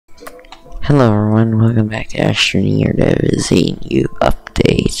Hello everyone, welcome back to Astroneer. There is a new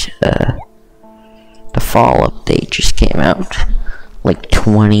update. The fall update just came out like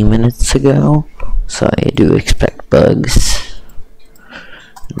 20 minutes ago, so I do expect bugs.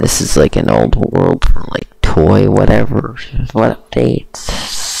 This is like an old world from like toy whatever what updates.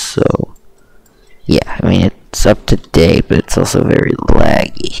 So yeah, I mean it's up to date, but it's also very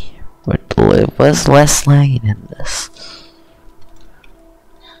laggy. But it was less laggy than this.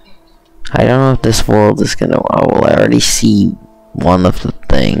 I don't know if this world is gonna. Well, I already see one of the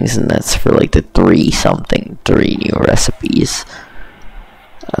things, and that's for like the three new recipes.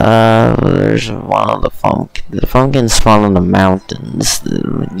 There's one of the pumpkins spawn in the mountains.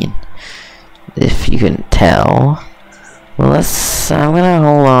 If you can tell. Well, I'm gonna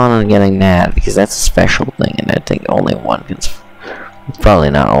hold on getting that because that's a special thing, and I think only one can. Probably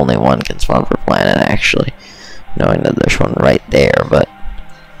not only one can spawn per planet, actually. Knowing that there's one right there, but.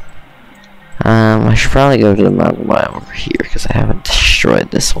 I should probably go to the mountain biome over here because I haven't destroyed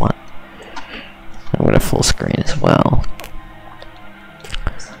this one. I'm gonna full screen as well.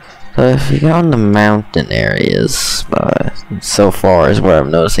 So if you go in the mountain areas, so far is where I'm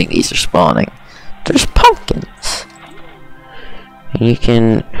noticing these are spawning. There's pumpkins, and you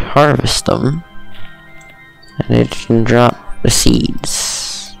can harvest them, and it can drop the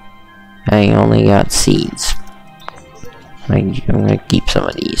seeds. I only got seeds. I'm gonna keep some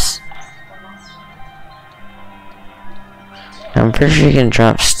of these. I'm pretty sure you can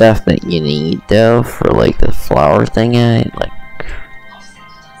drop stuff that you need though for like the flower thing.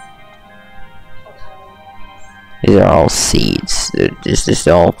 These are all seeds. Is this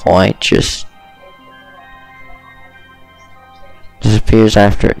the whole point? Just disappears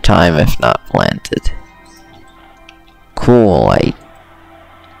after a time if not planted. Cool. I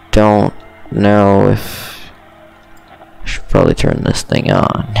don't know if I should probably turn this thing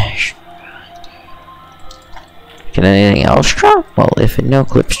on. Can anything else drop? Well, if it no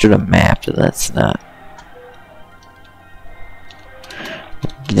clips to the map, then that's not.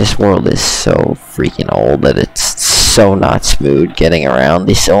 This world is so freaking old that it's so not smooth getting around.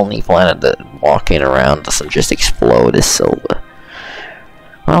 This only planet that walking around doesn't just explode is silver.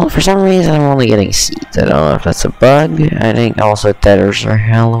 Well, for some reason I'm only getting seeds. I don't know if that's a bug. I think also Tethers are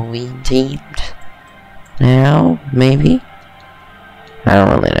Halloween themed. Now, maybe? I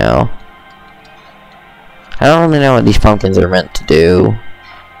don't really know. I don't really know what these pumpkins are meant to do.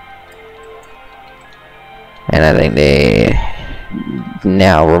 And I think they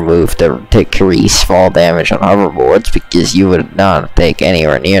now removed the decrease fall damage on hoverboards because you would not take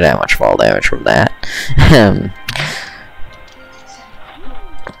anywhere near that much fall damage from that. Yeah,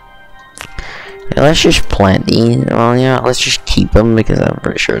 let's just plant these. Well, yeah, let's just keep them because I'm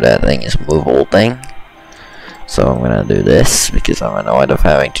pretty sure that thing is a movable thing. So I'm gonna do this because I'm annoyed of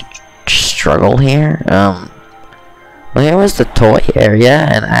having to struggle here. Well, here was the toy area,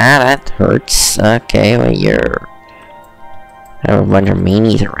 and that hurts. Okay, well, I have a bunch of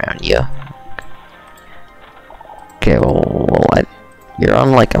meanies around you. Okay, well, you're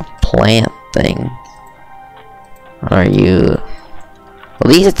on like a plant thing. Are you? Well,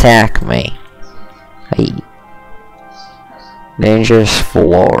 these attack me. Dangerous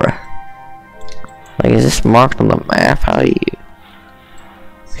flora. Like, is this marked on the map? How do you?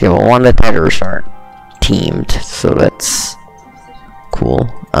 Okay, well, one of the Tethers aren't teamed, so that's cool.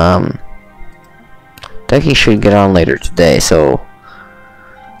 Ducky should get on later today, so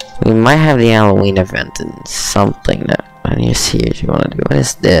we might have the Halloween event and something that I need to see if you want to do. What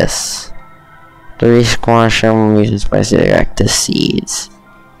is this? 3 squash using spicy cactus seeds.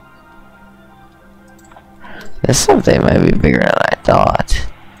 This update might be bigger than I thought.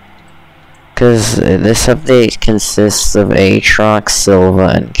 Because this update consists of Aatrox, Silva,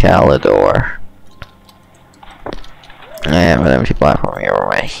 and Calidor. I have an empty platform here where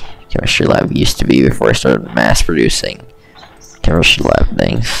my chemistry lab used to be before I started mass producing chemistry lab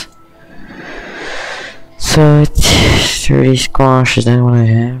things. So it's 30 squash, is that what I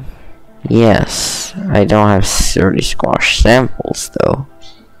have? Yes. I don't have 30 squash samples though.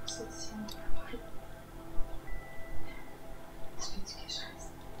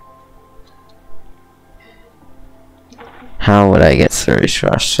 How would I get 30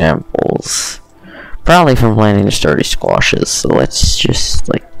 squash samples? Probably from planting the 30 squashes, so let's just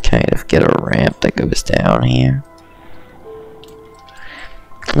like kind of get a ramp that goes down here.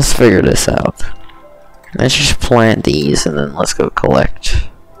 Let's figure this out. Let's just plant these and then let's go collect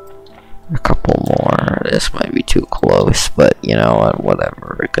a couple more. This might be too close, but you know what,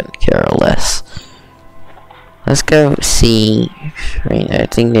 whatever, I couldn't care less. Let's go see. I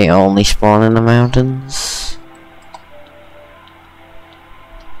think they only spawn in the mountains.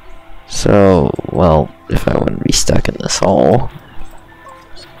 So, well, if I wouldn't be stuck in this hole.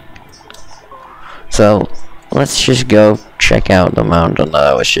 So, let's just go check out the mountain that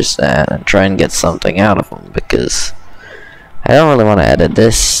I was just at and try and get something out of them, because I don't really want to edit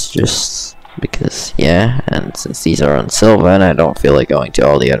this, just because, yeah, and since these are on Silva and I don't feel like going to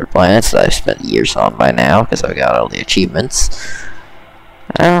all the other planets that I've spent years on by now, because I've got all the achievements,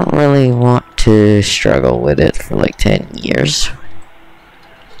 I don't really want to struggle with it for like 10 years.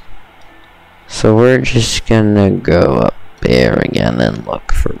 So we're just gonna go up there again and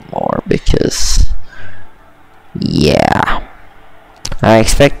look for more, because yeah, I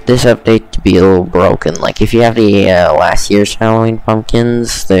expect this update to be a little broken. Like, if you have the last year's Halloween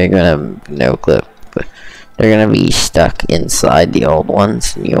pumpkins, they're gonna no clip. They're gonna be stuck inside the old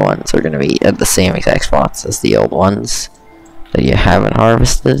ones. New ones are gonna be at the same exact spots as the old ones that you haven't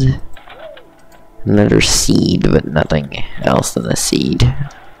harvested. Another seed, but nothing else than a seed.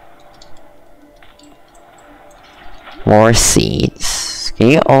 More seeds. Can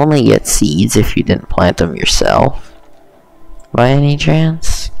you only get seeds if you didn't plant them yourself? By any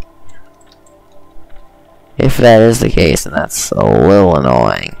chance? If that is the case, then that's a little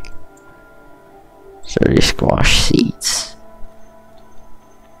annoying. Dirty squash seeds.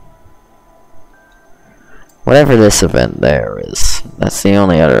 Whatever this event there is, that's the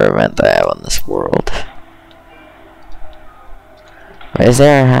only other event I have on this world. Is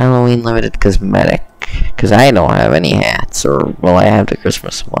there a Halloween limited cosmetic? Because I don't have any hats, or, well, I have the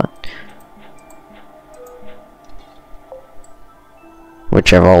Christmas one.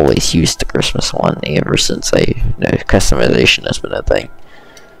 Which I've always used the Christmas one, ever since customization has been a thing.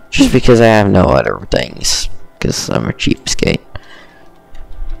 Just because I have no other things, because I'm a cheapskate.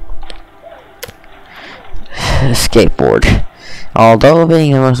 Skateboard. Although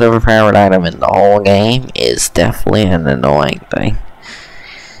being the most overpowered item in the whole game is definitely an annoying thing.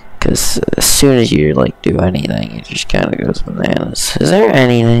 Because as soon as you, like, do anything, it just kind of goes bananas. Is there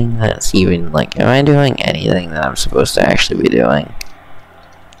anything that's even, like, am I doing anything that I'm supposed to actually be doing?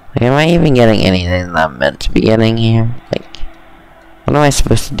 Like, am I even getting anything that I'm meant to be getting here? Like, what am I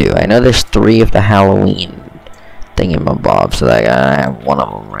supposed to do? I know there's 3 of the Halloween thingamabobs that I got. I have 1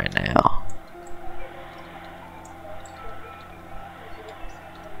 of them right now.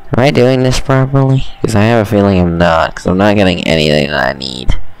 Am I doing this properly? Because I have a feeling I'm not, because I'm not getting anything that I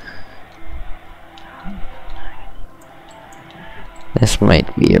need. This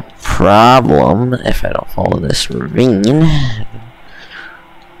might be a problem if I don't follow this ravine.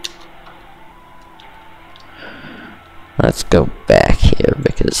 Let's go back here,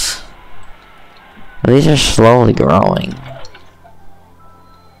 because these are slowly growing.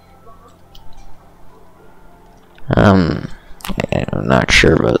 I'm not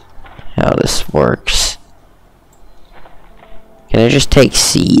sure about how this works. Can I just take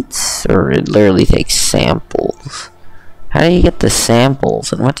seeds, or it literally takes samples? How do you get the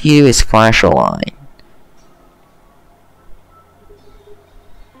samples, and what do you do with Splash Line?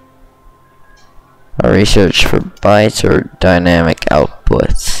 A research for bytes or dynamic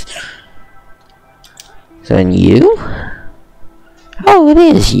outputs. Then you? Oh, it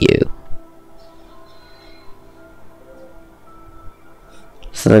is you.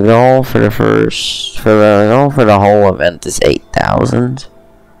 So the goal for the whole event is 8,000.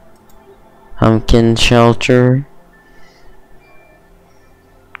 Pumpkin shelter.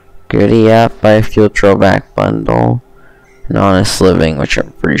 Goody up, biofuel throwback bundle. An honest living, which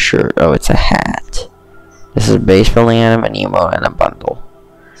I'm pretty sure, oh, it's a hat. This is a base building item, an emote, and a bundle.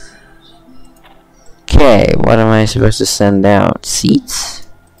 Okay, what am I supposed to send out? Seats?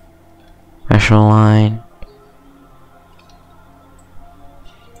 Special line.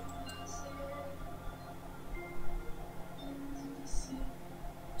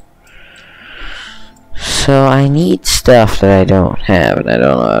 So I need stuff that I don't have and I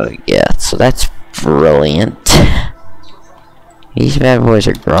don't know how to get, so that's brilliant. These bad boys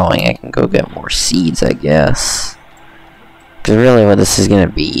are growing. I can go get more seeds, I guess. Because really what this is going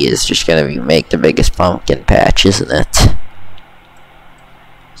to be is just going to be make the biggest pumpkin patch, isn't it?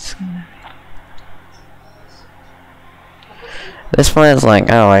 This one is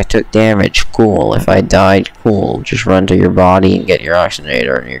like, oh, I took damage, cool. If I died, cool. Just run to your body and get your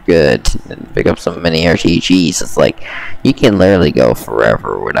oxygenator and you're good. And pick up some mini RTGs. It's like, you can literally go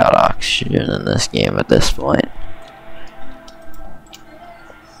forever without oxygen in this game at this point.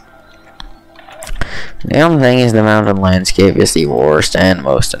 The only thing is the mountain landscape is the worst and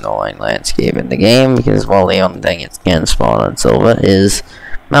most annoying landscape in the game, because, well, the only thing it can spawn on Silva is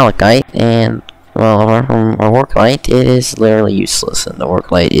malachite, and, well, apart from a work light, it is literally useless, and the work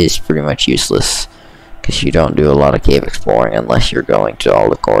light is pretty much useless because you don't do a lot of cave exploring unless you're going to all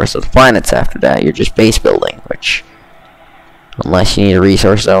the cores of the planets. After that, you're just base building, which, unless you need a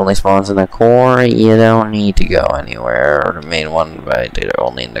resource that only spawns in the core, you don't need to go anywhere. Or the main one, but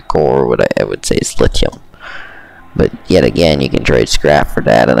only in the core, what I would say is lithium. But yet again, you can trade scrap for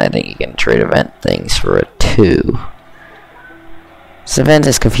that, and I think you can trade event things for it too. This event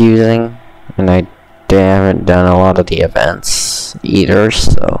is confusing, and I haven't done a lot of the events either,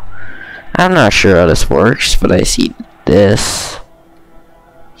 so I'm not sure how this works, but I see this.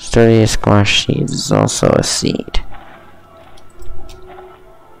 Sturdy squash seeds is also a seed.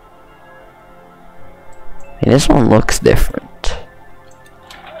 And this one looks different.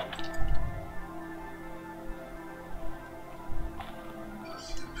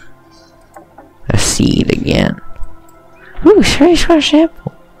 A seed again. Ooh, sturdy squash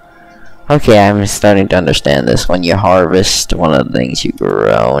apple. Okay, I'm starting to understand this. When you harvest one of the things you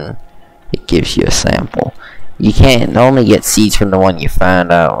grow, and it gives you a sample. You can't only get seeds from the one you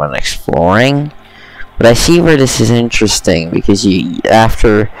found out when exploring. But I see where this is interesting, because you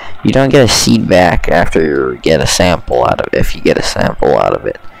don't get a seed back after you get a sample out of it, if you get a sample out of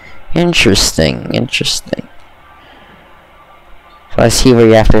it. Interesting. So I see where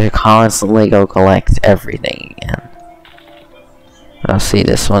you have to constantly go collect everything again. I'll see,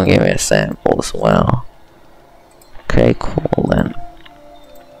 this one gave me a sample as well. Okay, cool then.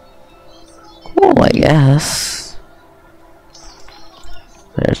 Cool, I guess.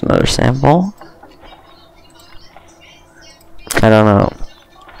 There's another sample. I don't know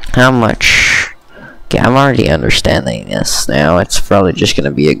how much. Okay, I'm already understanding this now. It's probably just gonna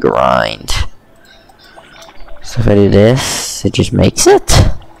be a grind. So if I do this, it just makes it.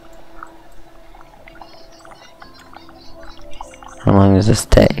 How long does this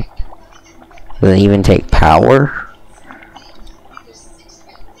take? Does it even take power?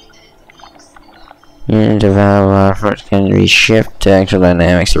 Unit development can reshift to actual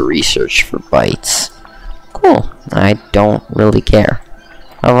dynamics or research for bytes. Cool. I don't really care.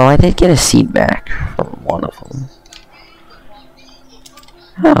 Oh, well, I did get a seed back from one of them.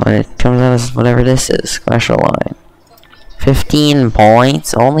 Oh, and it comes out as whatever this is. Special line. 15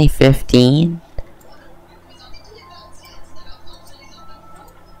 points? Only 15?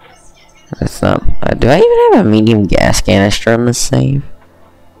 That's not... do I even have a medium gas canister on this save?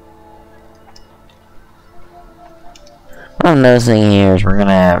 What I'm noticing here is we're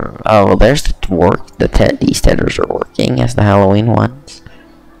gonna have... oh, well, there's the work. These tethers are working as the Halloween ones.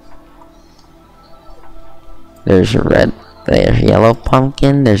 There's a red... there's a yellow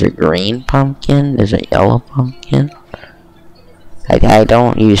pumpkin. There's a green pumpkin. There's a yellow pumpkin. I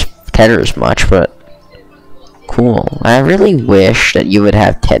don't use tethers much, but... cool. I really wish that you would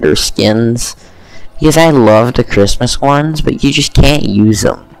have tether skins, because I love the Christmas ones, but you just can't use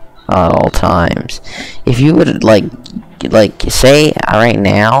them at all times. If you would like say right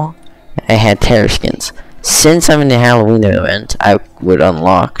now I had tether skins, since I'm in the Halloween event, I would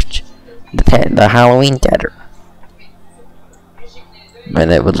unlock the Halloween tether,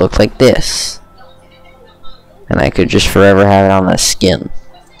 and it would look like this, and I could just forever have it on the skin.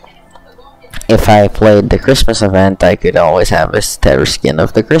 If I played the Christmas event, I could always have a tether skin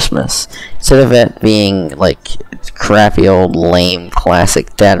of the Christmas, instead of it being like crappy old lame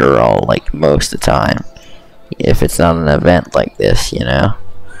classic tether all like most of the time. If it's not an event like this, you know.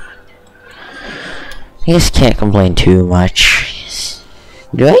 I just can't complain too much.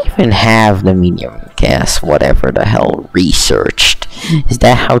 Do I even have the medium gas, whatever the hell, researched? Is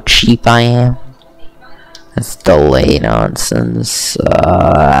that how cheap I am? That's delay nonsense.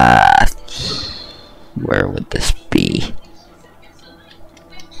 Where would this be?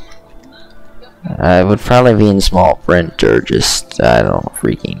 I would probably be in small print, or just, I don't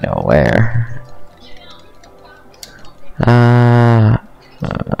freaking know where.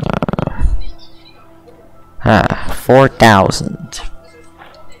 4,000.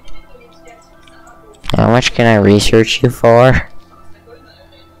 How much can I research you for?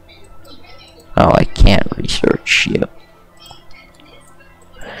 Oh, I can't research you.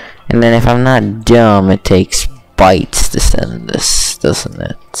 And then if I'm not dumb, it takes bytes to send this, doesn't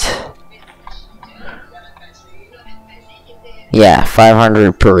it? Yeah,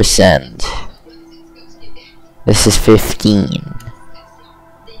 500 per send. This is 15.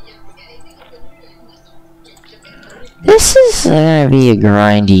 This is gonna be a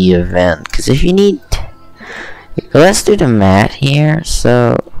grindy event, because if you need... let's do the math here,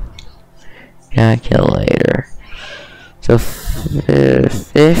 so... calculator. So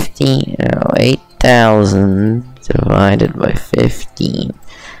 8,000 divided by 15.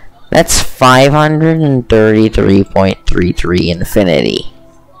 That's 533.33 infinity.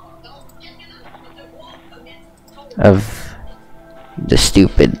 of the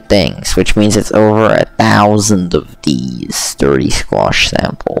stupid things, which means it's over 1,000 of these dirty squash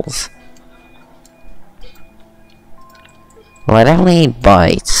samples. Well, I definitely need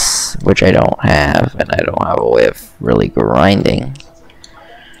bytes, which I don't have, and I don't have a way of really grinding.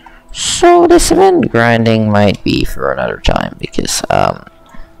 So the cement grinding might be for another time, because, how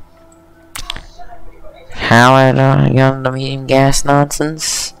I got on the medium gas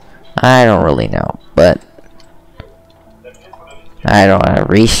nonsense? I don't really know, but I don't have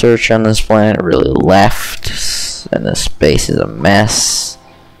research on this planet really left, and this space is a mess,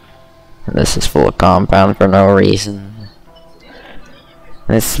 and this is full of compound for no reason.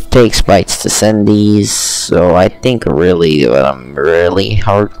 This takes bytes to send these, so I think really what I'm really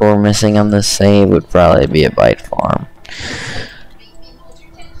hardcore missing on this save would probably be a byte farm.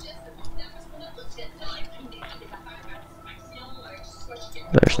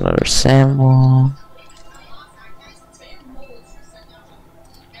 There's another sample.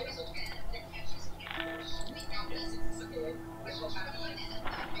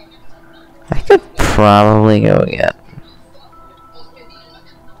 I could probably go get.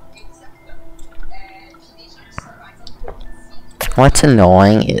 What's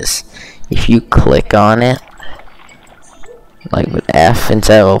annoying is if you click on it, like with F,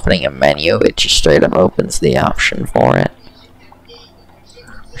 instead of opening a menu, it just straight up opens the option for it.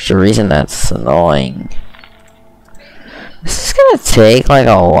 Which the reason that's annoying. This is gonna take like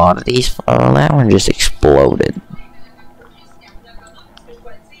a lot of these. Oh, that one just exploded.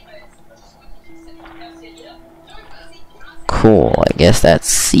 Cool, I guess that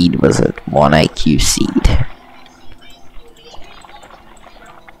seed was a 1 IQ seed.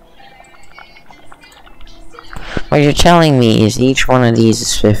 What you're telling me is each one of these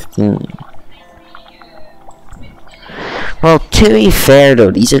is 15. Well, to be fair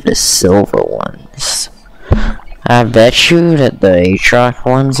though, these are the silver ones. I bet you that the Aatrox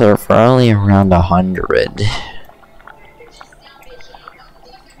ones are probably around 100.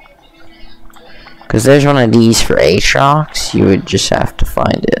 Because there's one of these for Aatrox, you would just have to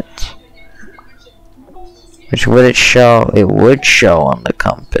find it. Which would it show? It would show on the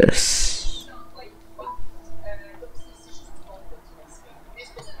compass.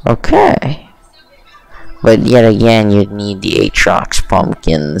 Okay. But yet again, you'd need the Aatrox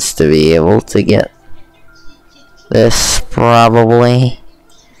pumpkins to be able to get this, probably.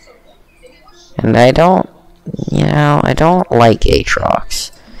 And I don't, you know, I don't like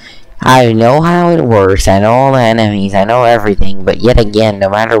Aatrox. I know how it works, I know all the enemies, I know everything, but yet again, no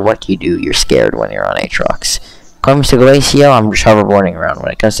matter what you do, you're scared when you're on Aatrox. Comes to Glacio, I'm just hoverboarding around.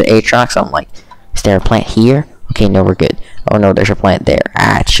 When it comes to Aatrox, I'm like, is there a plant here? Okay, no, we're good. Oh no, there's a plant there.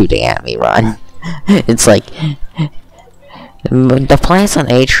 Ah, it's shooting at me, run. It's like, the plants on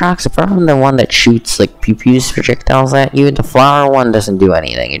Aatrox, apart from the one that shoots like pew-pews projectiles at you, the flower one doesn't do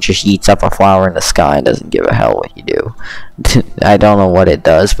anything. It just eats up a flower in the sky and doesn't give a hell what you do. I don't know what it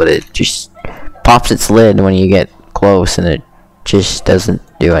does, but it just pops its lid when you get close, and it just doesn't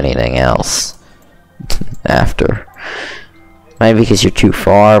do anything else after. Maybe because you're too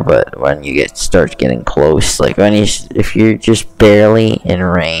far, but when you start getting close, like if you're just barely in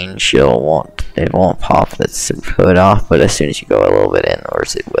range, it won't pop its hood off. But as soon as you go a little bit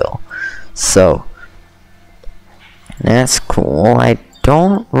inwards, it will. So that's cool. I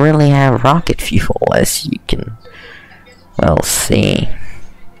don't really have rocket fuel, as you can well see.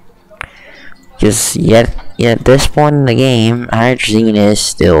 Just yet at this point in the game, hydrazine is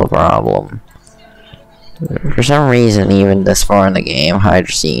still a problem. For some reason, even this far in the game,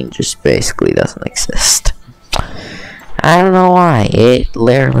 hydrazine just basically doesn't exist. I don't know why. It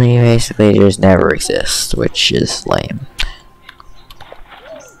literally basically just never exists, which is lame.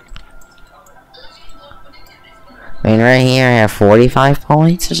 I mean, right here I have 45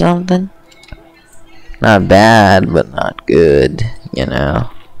 points or something. Not bad, but not good, you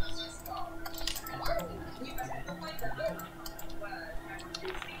know.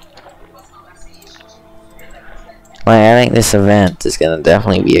 Like, I think this event is gonna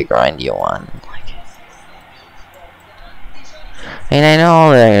definitely be a grindy one. I mean, I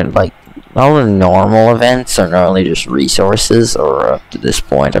know that, like, all the normal events are normally just resources, or up to this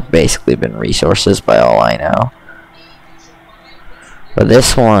point have basically been resources by all I know. But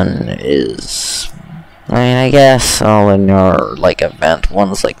this one is, I mean, I guess all the like event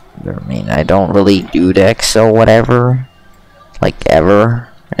ones, like, I mean, I don't really do decks or whatever, like, ever,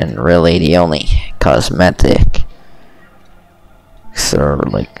 and really the only cosmetic are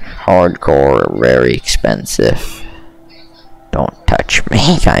like hardcore or very expensive, don't touch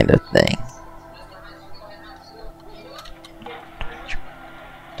me kind of thing.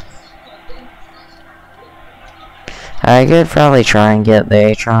 I could probably try and get the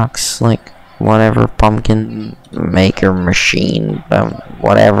Aatrox, like, whatever pumpkin maker machine,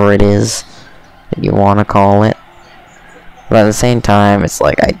 whatever it is that you want to call it. But at the same time, it's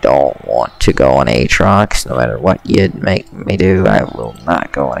like, I don't want to go on Aatrox. No matter what you'd make me do, I will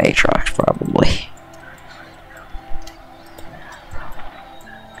not go on Aatrox, probably.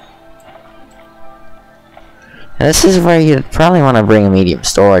 And this is where you'd probably want to bring a medium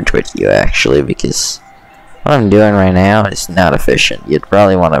storage with you, actually, because what I'm doing right now is not efficient. You'd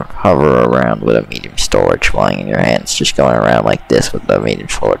probably want to hover around with a medium storage flying in your hands, just going around like this with the medium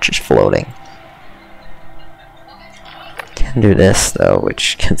storage just floating. Can do this though,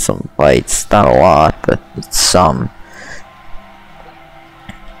 which gets some bites. Not a lot, but it's some.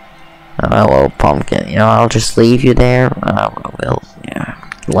 Oh, hello, pumpkin. You know, I'll just leave you there. Well, yeah.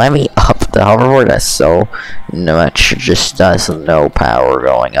 Let me up. The hoverboard has so much, just does no power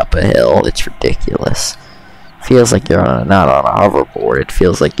going up a hill. It's ridiculous. Feels like you're not on a hoverboard. It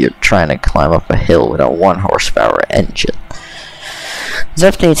feels like you're trying to climb up a hill with a 1 horsepower engine. This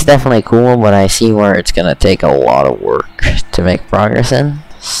update's definitely cool, but I see where it's gonna take a lot of work to make progress in.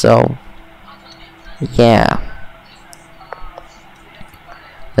 So, yeah.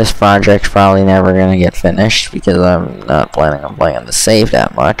 This project's probably never gonna get finished because I'm not planning on playing the save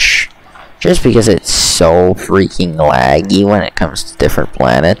that much. Just because it's so freaking laggy when it comes to different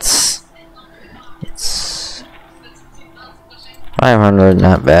planets. It's 500,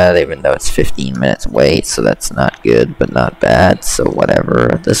 not bad, even though it's 15 minutes wait, so that's not good, but not bad, so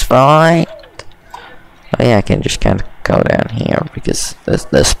whatever at this point. Oh yeah, I can just kind of go down here, because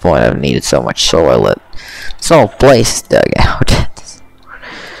at this point I've needed so much soil that this whole place is dug out.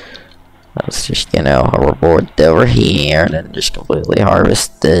 Let's just, you know, hoverboard over here, and then just completely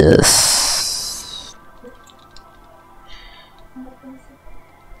harvest this.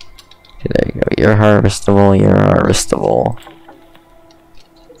 Okay, there you go, you're harvestable, you're harvestable.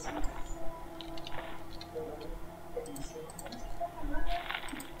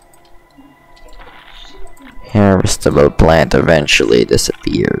 Harvestable plant eventually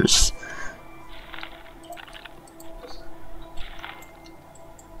disappears.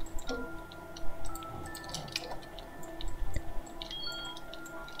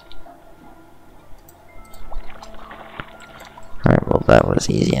 Alright, well that was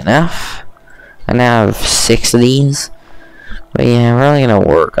easy enough. I now have 6 of these. But yeah, I'm really gonna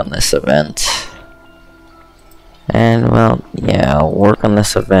work on this event. And, well, yeah, I'll work on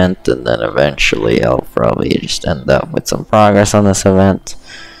this event, and then eventually I'll probably just end up with some progress on this event.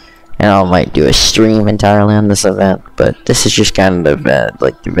 And I might do a stream entirely on this event, but this is just kind of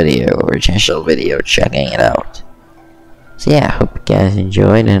like the video, or initial video, checking it out. So yeah, hope you guys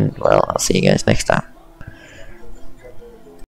enjoyed, and, well, I'll see you guys next time.